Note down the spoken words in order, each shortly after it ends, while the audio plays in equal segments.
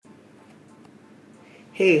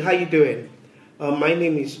Hey, how you doing? My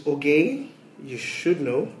name is Oge. You should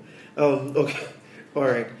know. Okay, all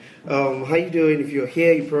right. How you doing? If you're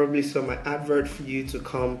here, you probably saw my advert for you to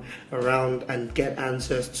come around and get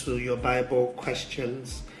answers to your Bible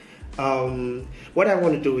questions. What I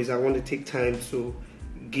want to do is I want to take time to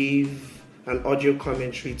give an audio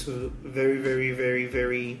commentary to very, very, very,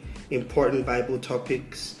 very important Bible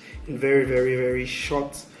topics in very, very, very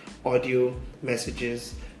short audio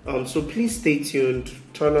messages. So please stay tuned,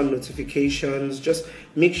 turn on notifications, just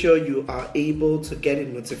make sure you are able to get a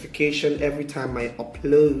notification every time I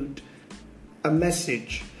upload a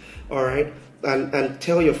message, all right? And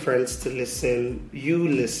tell your friends to listen, you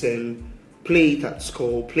listen, play it at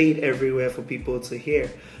school, play it everywhere for people to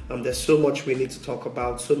hear. There's so much we need to talk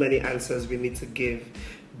about, so many answers we need to give,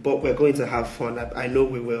 but we're going to have fun. I know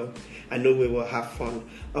we will. I know we will have fun.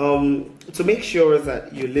 To make sure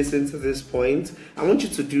that you listen to this point, I want you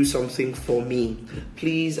to do something for me.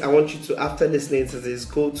 Please, I want you to, after listening to this,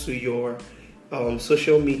 go to your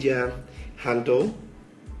social media handle,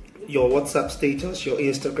 your WhatsApp status, your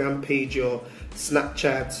Instagram page, your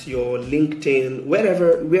Snapchat, your LinkedIn,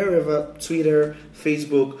 wherever, Twitter,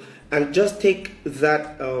 Facebook, and just take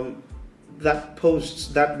that that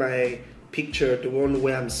post, my picture, the one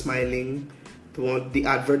where I'm smiling, the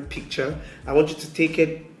advert picture. I want you to take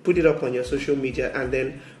it, put it up on your social media, and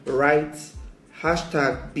then write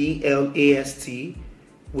hashtag BLAST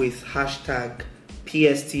with hashtag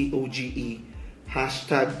PSTOGE.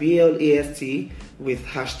 Hashtag BLAST with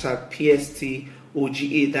hashtag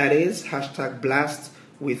PSTOGE. That is hashtag blast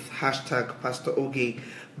with hashtag Pastor Oge.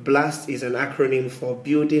 BLAST is an acronym for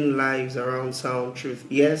Building Lives Around Sound Truth.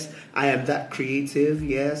 Yes, I am that creative.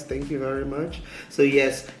 Yes, thank you very much. So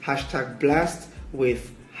yes, hashtag BLAST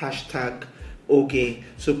with hashtag Oge.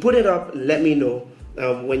 So put it up, let me know.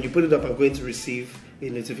 When you put it up, I'm going to receive a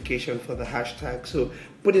notification for the hashtag. So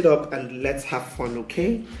put it up and let's have fun,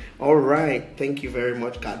 okay? All right. Thank you very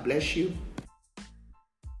much. God bless you.